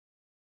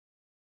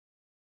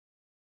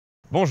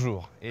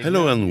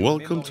Hello and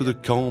welcome to the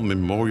Caen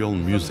Memorial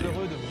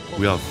Museum.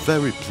 We are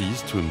very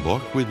pleased to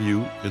embark with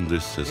you in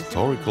this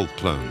historical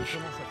plunge.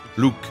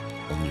 Look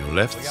on your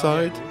left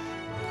side,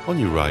 on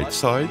your right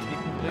side,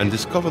 and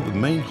discover the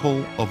main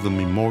hall of the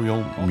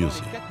Memorial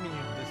Museum.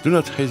 Do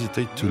not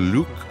hesitate to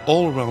look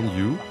all around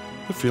you.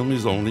 The film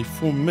is only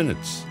 4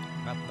 minutes.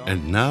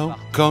 And now,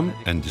 come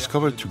and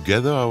discover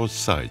together our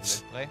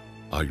sights.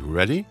 Are you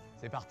ready?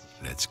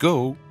 Let's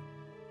go!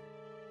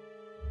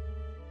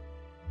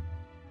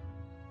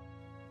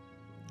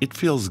 It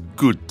feels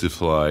good to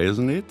fly,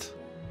 isn't it?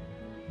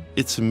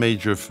 It's a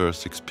major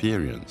first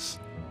experience.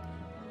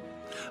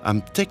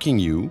 I'm taking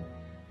you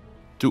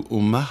to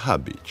Omaha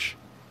Beach.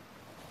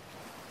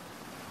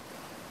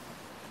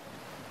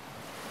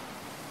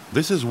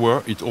 This is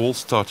where it all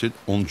started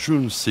on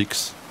June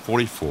 6,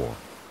 1944.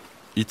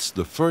 It's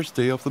the first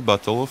day of the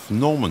Battle of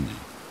Normandy.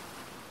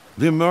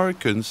 The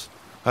Americans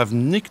have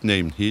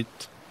nicknamed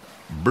it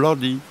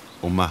Bloody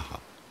Omaha.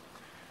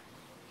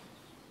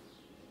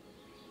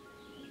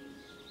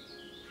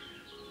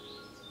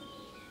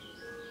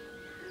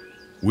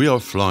 We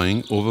are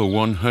flying over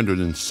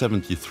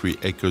 173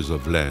 acres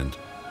of land.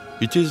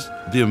 It is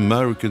the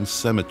American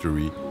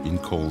cemetery in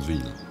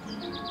Colville.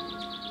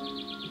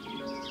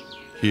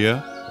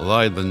 Here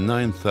lie the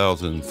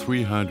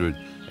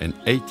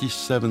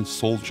 9,387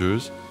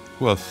 soldiers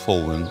who have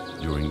fallen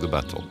during the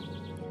battle.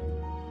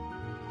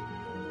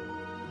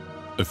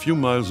 A few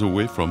miles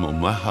away from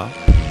Omaha,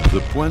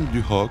 the Pointe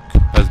du Hoc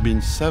has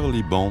been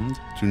severely bombed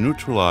to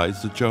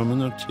neutralize the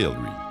German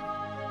artillery.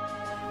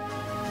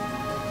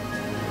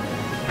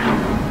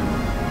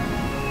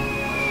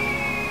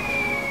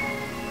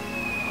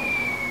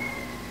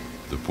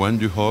 The Pointe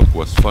du Hoc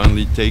was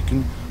finally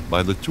taken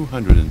by the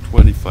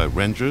 225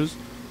 Rangers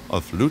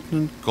of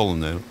Lieutenant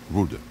Colonel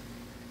Rude.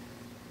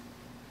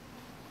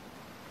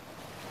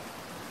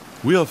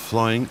 We are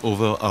flying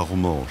over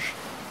Arromanches.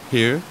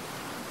 Here,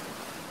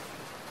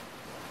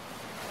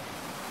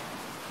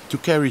 to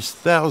carry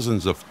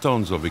thousands of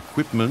tons of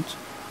equipment,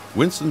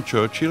 Winston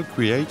Churchill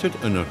created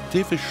an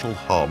artificial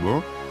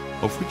harbor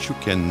of which you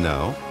can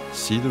now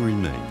see the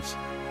remains.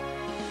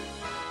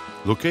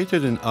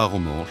 Located in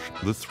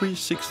Arromanches, the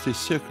 360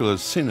 circular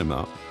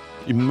cinema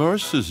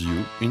immerses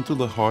you into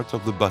the heart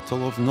of the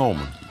Battle of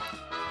Normandy.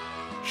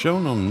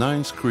 Shown on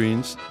 9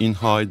 screens in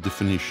high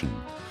definition,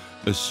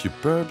 a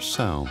superb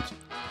sound,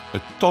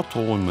 a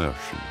total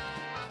immersion.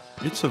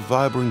 It's a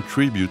vibrant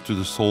tribute to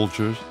the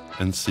soldiers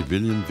and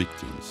civilian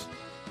victims.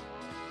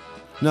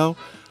 Now,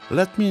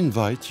 let me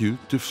invite you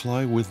to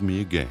fly with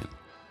me again.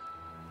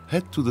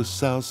 Head to the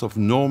south of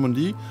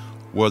Normandy,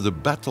 where the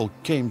battle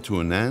came to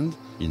an end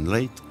in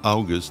late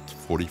August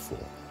 1944.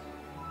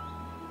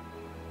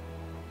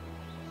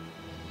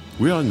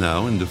 We are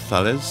now in the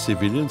Falaise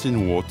Civilians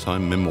in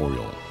Wartime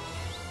Memorial.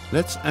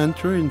 Let's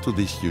enter into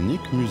this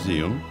unique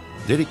museum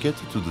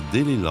dedicated to the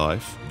daily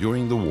life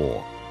during the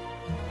war.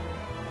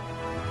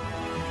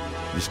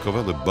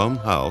 Discover the bomb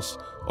house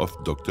of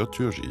Dr.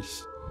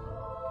 Turgis.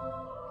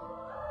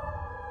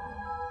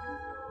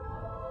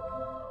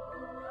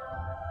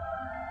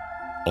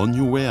 On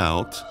your way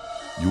out,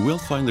 you will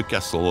find the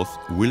castle of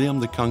William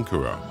the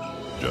Conqueror,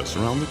 just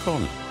around the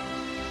corner.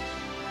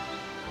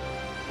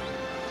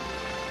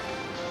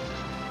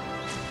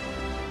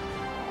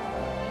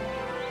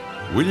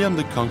 William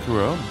the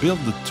Conqueror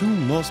built the 2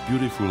 most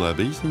beautiful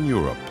abbeys in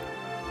Europe.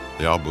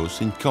 They are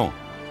both in Caen.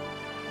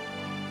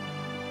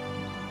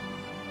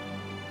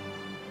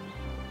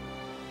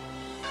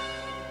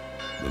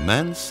 The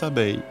Man's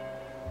Abbey,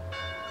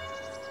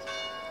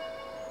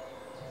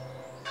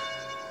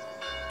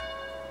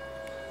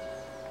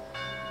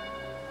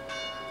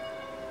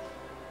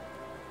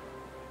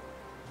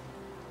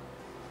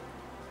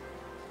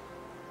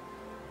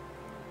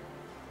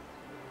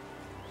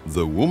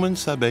 the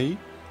Woman's Abbey,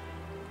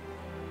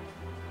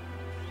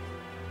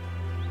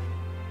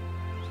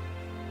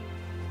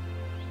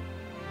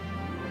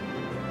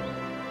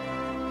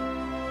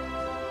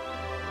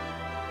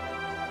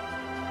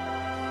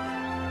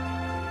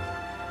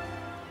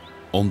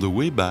 on the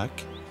way back,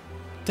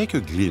 take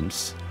a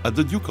glimpse at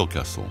the Ducal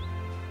Castle.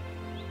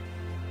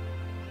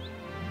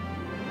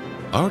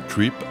 Our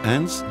trip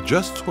ends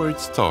just where it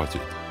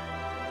started.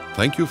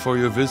 Thank you for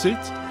your visit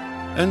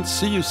and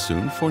see you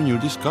soon for new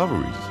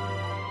discoveries.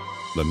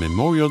 The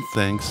memorial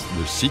thanks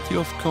the city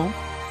of Caen,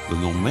 the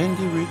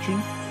Normandy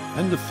region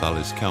and the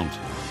Falaise County.